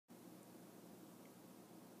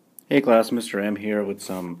Hey class, Mr. M here with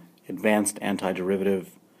some advanced antiderivative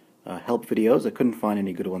help videos. I couldn't find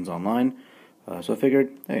any good ones online, so I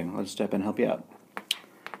figured, hey, let's step in and help you out.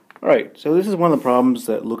 Alright, so this is one of the problems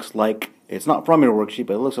that looks like, it's not from your worksheet,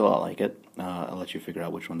 but it looks a lot like it. I'll let you figure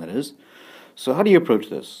out which one that is. So how do you approach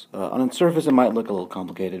this? On the surface it might look a little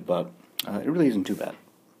complicated, but it really isn't too bad.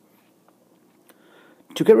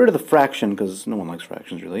 To get rid of the fraction, because no one likes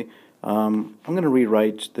fractions really, I'm going to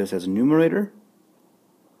rewrite this as a numerator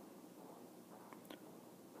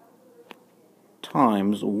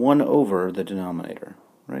times 1 over the denominator.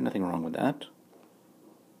 Right? Nothing wrong with that.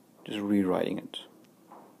 Just rewriting it.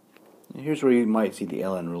 And here's where you might see the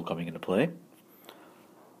ln rule coming into play.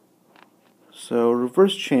 So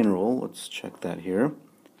reverse chain rule, let's check that here.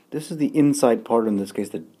 This is the inside part, in this case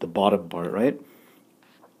the bottom part, right?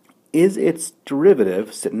 Is its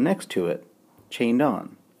derivative sitting next to it, chained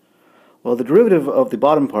on? Well, the derivative of the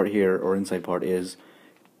bottom part here, or inside part, is,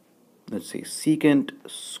 let's see, secant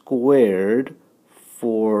squared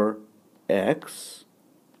 4x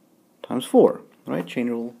times 4, right? Chain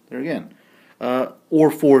rule there again. Or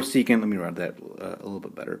 4 secant, let me write that a little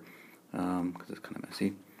bit better, because it's kind of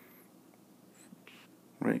messy.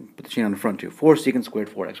 Right, put the chain on the front too. 4 secant squared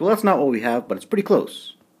 4x. Well, that's not what we have, but it's pretty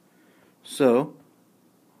close. So,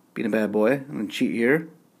 being a bad boy, I'm going to cheat here.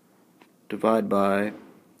 Divide by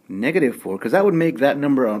negative 4, because that would make that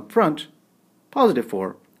number up front positive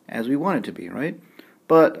 4, as we want it to be, right?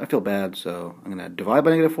 But I feel bad, so I'm going to divide by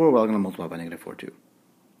negative 4, well, I'm going to multiply by negative 4 too.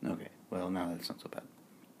 Okay, well, now that's not so bad.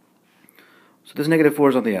 So this negative 4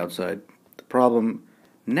 is on the outside. The problem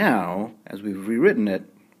now, as we've rewritten it,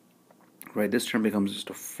 right, this term becomes just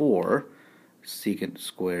a 4 secant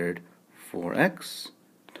squared 4x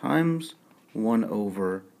times 1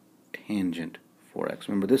 over tangent 4x.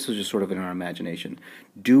 Remember, this is just sort of in our imagination.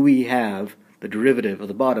 Do we have the derivative of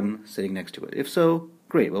the bottom sitting next to it? If so,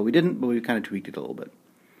 great. Well, we didn't, but we kind of tweaked it a little bit.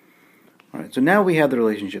 Alright, so now we have the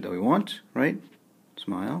relationship that we want, right?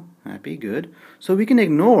 Smile, happy, good. So we can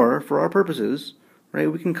ignore, for our purposes, right,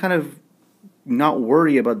 we can kind of not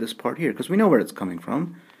worry about this part here, because we know where it's coming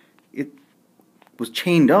from. It was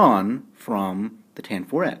chained on from the tan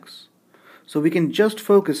 4x. So we can just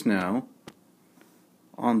focus now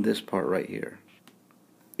on this part right here.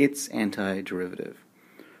 Its antiderivative.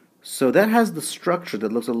 So that has the structure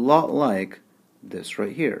that looks a lot like this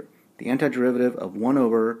right here. The antiderivative of 1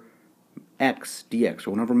 over x dx,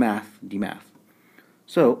 or 1 over math dmath.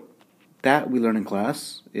 So that we learn in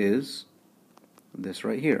class is this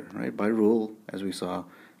right here, right? By rule, as we saw,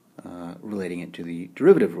 relating it to the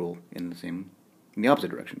derivative rule in the opposite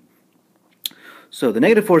direction. So the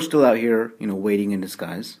negative 4 is still out here, waiting in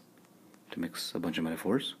disguise to mix a bunch of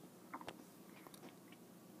metaphors.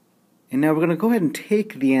 And now we're going to go ahead and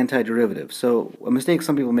take the antiderivative. So a mistake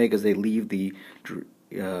some people make is they leave the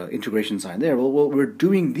integration sign there. Well, we're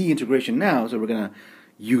doing the integration now, so we're going to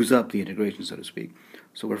use up the integration, so to speak.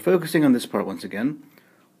 So we're focusing on this part once again.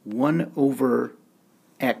 1 over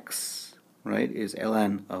x, right, is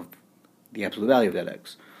ln of the absolute value of that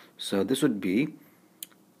x. So this would be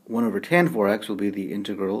 1 over tan 4x will be the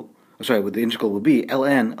integral, the integral will be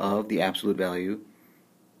ln of the absolute value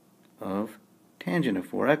of tangent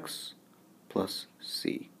of 4x plus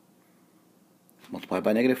c. Multiply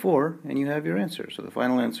by negative 4 and you have your answer. So the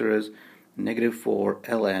final answer is negative 4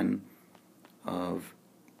 ln of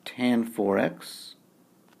tan 4x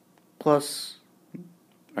plus,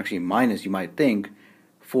 actually minus, you might think,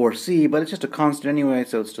 4c, but it's just a constant anyway,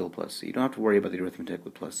 so it's still plus c. You don't have to worry about the arithmetic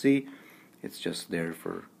with plus c. It's just there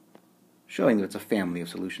for showing that it's a family of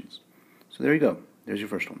solutions. So there you go. There's your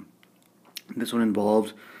first one. This one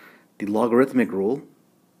involved the logarithmic rule.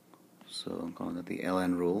 So I'm calling it the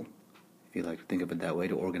ln rule, if you like to think of it that way,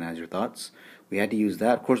 to organize your thoughts. We had to use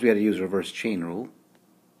that. Of course, we had to use reverse chain rule.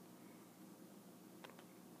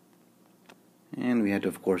 And we had to,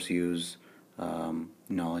 of course, use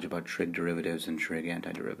knowledge about trig derivatives and trig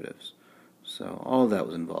antiderivatives. So all of that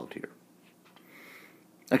was involved here.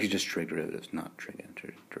 Actually, just trig derivatives, not trig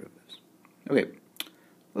antiderivatives. Okay,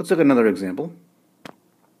 let's look at another example.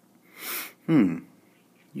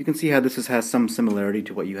 You can see how this has some similarity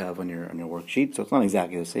to what you have on your worksheet, so it's not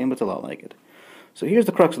exactly the same, but it's a lot like it. So here's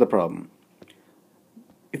the crux of the problem.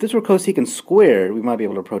 If this were cosecant squared, we might be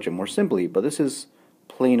able to approach it more simply, but this is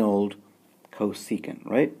plain old cosecant,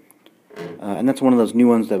 right? And that's one of those new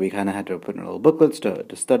ones that we kind of had to put in our little booklets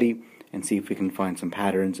to study and see if we can find some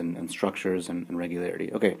patterns and structures and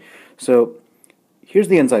regularity. Okay, so here's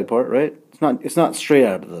the inside part, right? It's not straight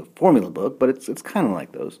out of the formula book, but it's kind of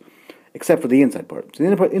like those, except for the inside part. So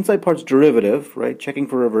the inside part's derivative, right? Checking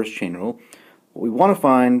for reverse chain rule. What we want to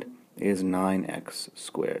find is 9x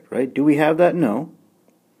squared, right? Do we have that? No.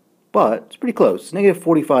 but it's pretty close. It's negative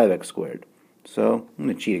 45x squared. So I'm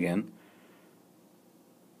going to cheat again.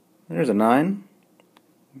 There's a 9.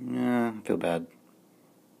 Yeah, I feel bad.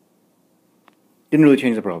 Didn't really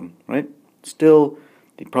change the problem, right? Still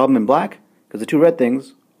the problem in black, because the two red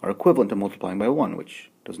things are equivalent to multiplying by 1, which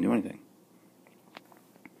doesn't do anything.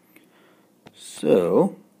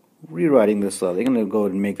 So, rewriting this slightly, I'm going to go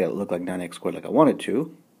ahead and make that look like 9x squared like I want it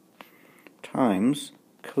to, times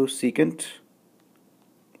cosecant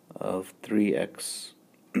of 3x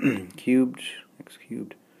cubed, x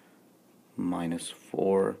cubed, minus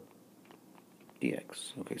 4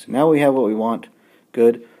 dx. Okay, so now we have what we want.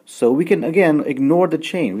 Good. So we can, again, ignore the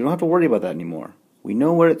chain. We don't have to worry about that anymore. We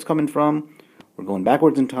know where it's coming from. We're going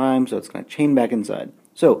backwards in time, so it's going to chain back inside.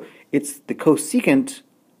 So it's the cosecant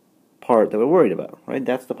part that we're worried about, right?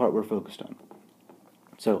 That's the part we're focused on.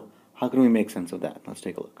 So how can we make sense of that? Let's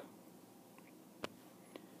take a look.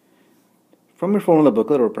 From your formula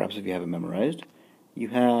booklet, or perhaps if you have it memorized, you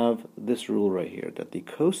have this rule right here, that the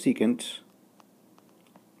cosecant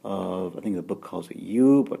of, I think the book calls it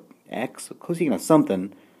u, but x, so cosecant of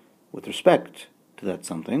something with respect to that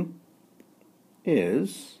something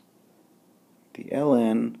is the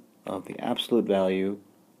ln of the absolute value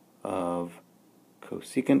of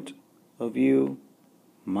cosecant of u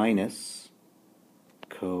minus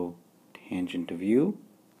cotangent of u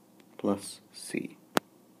plus c.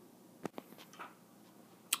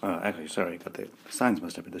 Actually, sorry, got the signs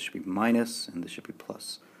messed up. This should be minus and this should be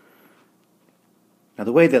plus. Now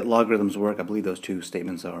the way that logarithms work, I believe those two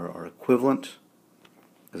statements are equivalent,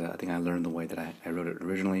 because I think I learned the way that I wrote it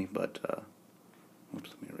originally, but, oops,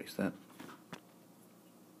 let me erase that.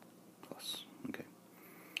 Plus, okay.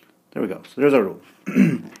 There we go. So there's our rule.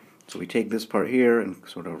 So we take this part here and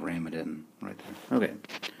sort of ram it in right there. Okay.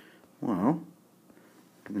 Well,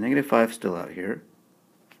 the negative 5 still out here.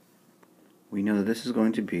 We know that this is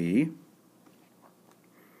going to be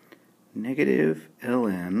negative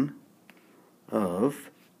ln of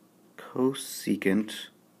cosecant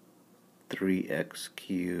 3x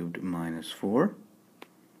cubed minus 4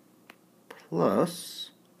 plus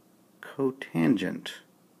cotangent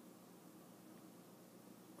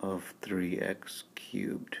of 3x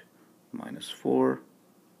cubed minus 4,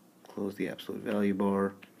 close the absolute value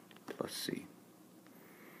bar, plus c.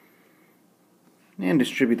 And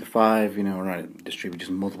distribute the 5, or not distribute,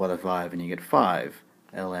 just multiply the 5 and you get 5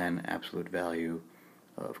 ln absolute value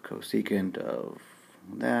of cosecant of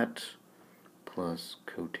that plus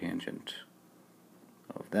cotangent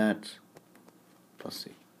of that plus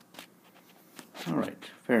c.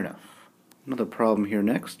 Alright, fair enough. Another problem here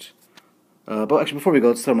next. But actually, before we go,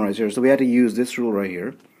 let's summarize here. So we had to use this rule right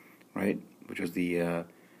here, right, which was the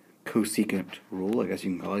cosecant rule, I guess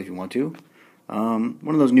you can call it if you want to. One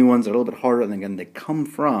of those new ones that are a little bit harder, and again, they come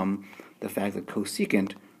from the fact that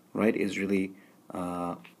cosecant, right, is really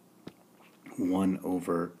 1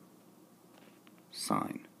 over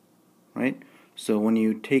sine, right? So when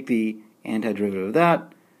you take the antiderivative of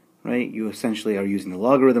that, right, you essentially are using the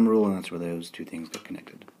logarithm rule, and that's where those two things get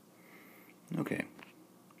connected. Okay.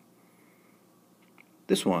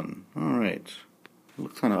 This one, alright, it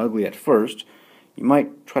looks kind of ugly at first. You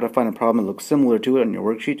might try to find a problem that looks similar to it on your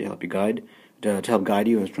worksheet to help you guide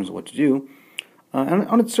you in terms of what to do. And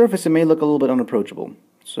on its surface, it may look a little bit unapproachable.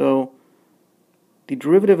 So the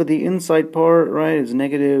derivative of the inside part, right, is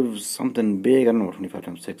negative something big. I don't know what 25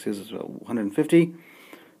 times 6 is. It's about 150.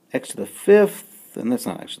 X to the 5th, and that's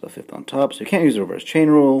not x to the 5th on top. So you can't use the reverse chain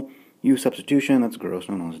rule. Use substitution. That's gross.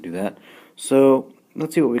 No one wants to do that. So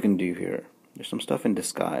let's see what we can do here. There's some stuff in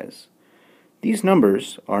disguise. These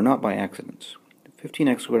numbers are not by accident.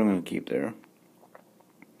 15x squared I'm going to keep there.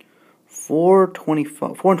 4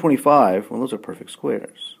 and 25, well, those are perfect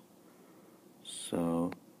squares.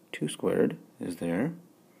 So 2 squared is there,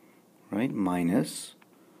 right? Minus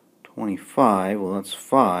 25, well, that's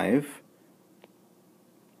 5.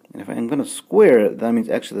 And if I'm going to square it, that means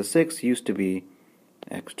x to the 6th used to be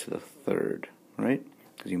x to the 3rd, right?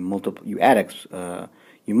 Because you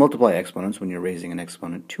multiply exponents when you're raising an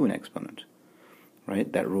exponent to an exponent,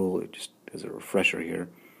 right? That rule, just as a refresher here,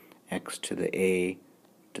 x to the a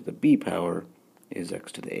to the b power is x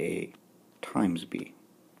to the a times b.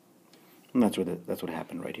 And that's what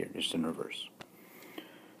happened right here, just in reverse.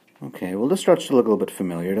 Okay, well, this starts to look a little bit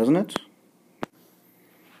familiar, doesn't it?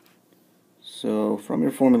 So from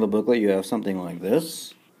your formula booklet, you have something like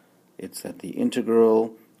this. It's that the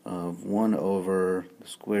integral of 1 over the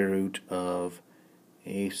square root of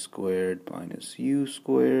a squared minus u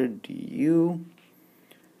squared du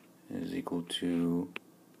is equal to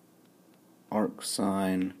arc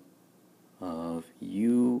sine of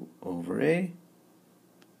u over a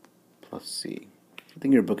plus c. I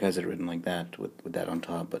think your book has it written like that, with that on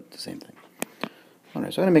top, but it's the same thing.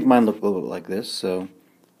 Alright, so I'm going to make mine look a little bit like this. So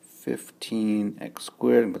 15x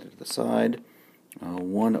squared, and put it to the side.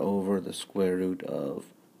 1 over the square root of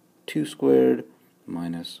 2 squared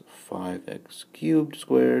minus 5x cubed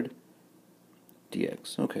squared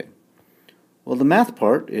dx. Okay. Well, the math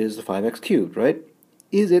part is the 5x cubed, right?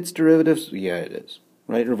 Is its derivatives? Yeah, it is.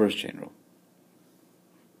 Right? Reverse chain rule.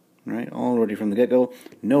 Right? Already from the get-go,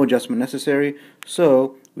 no adjustment necessary,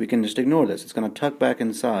 so we can just ignore this. It's going to tuck back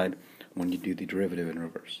inside when you do the derivative in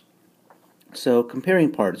reverse. So,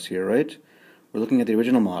 comparing parts here, right? We're looking at the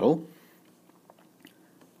original model.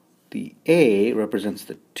 The A represents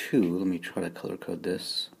the 2. Let me try to color code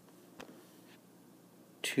this.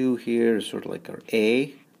 2 here is sort of like our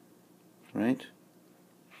A, right?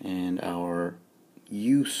 And our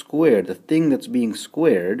U squared, the thing that's being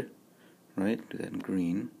squared, right? Do that in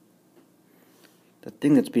green. The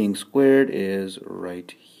thing that's being squared is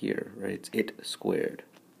right here, right? It's it squared.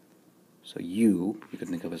 So U, you can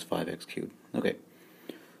think of as 5x cubed. Okay.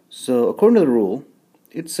 So according to the rule,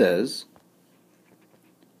 it says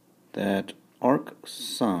that arc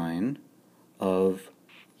sine of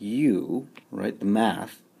U, right, the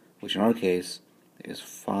math, which in our case is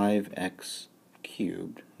 5x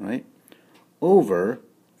cubed, right, over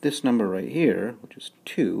this number right here, which is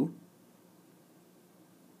 2,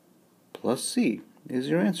 plus C is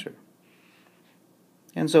your answer.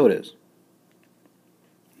 And so it is.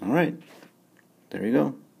 Alright, there you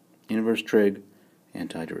go. Inverse trig,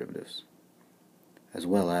 antiderivatives. As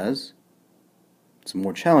well as some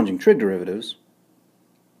more challenging trig derivatives.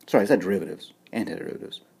 Sorry, I said derivatives.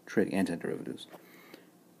 Antiderivatives. Trig antiderivatives.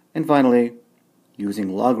 And finally,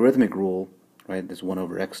 using logarithmic rule, right, this 1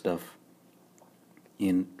 over x stuff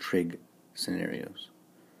in trig scenarios.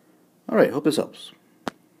 Alright, hope this helps.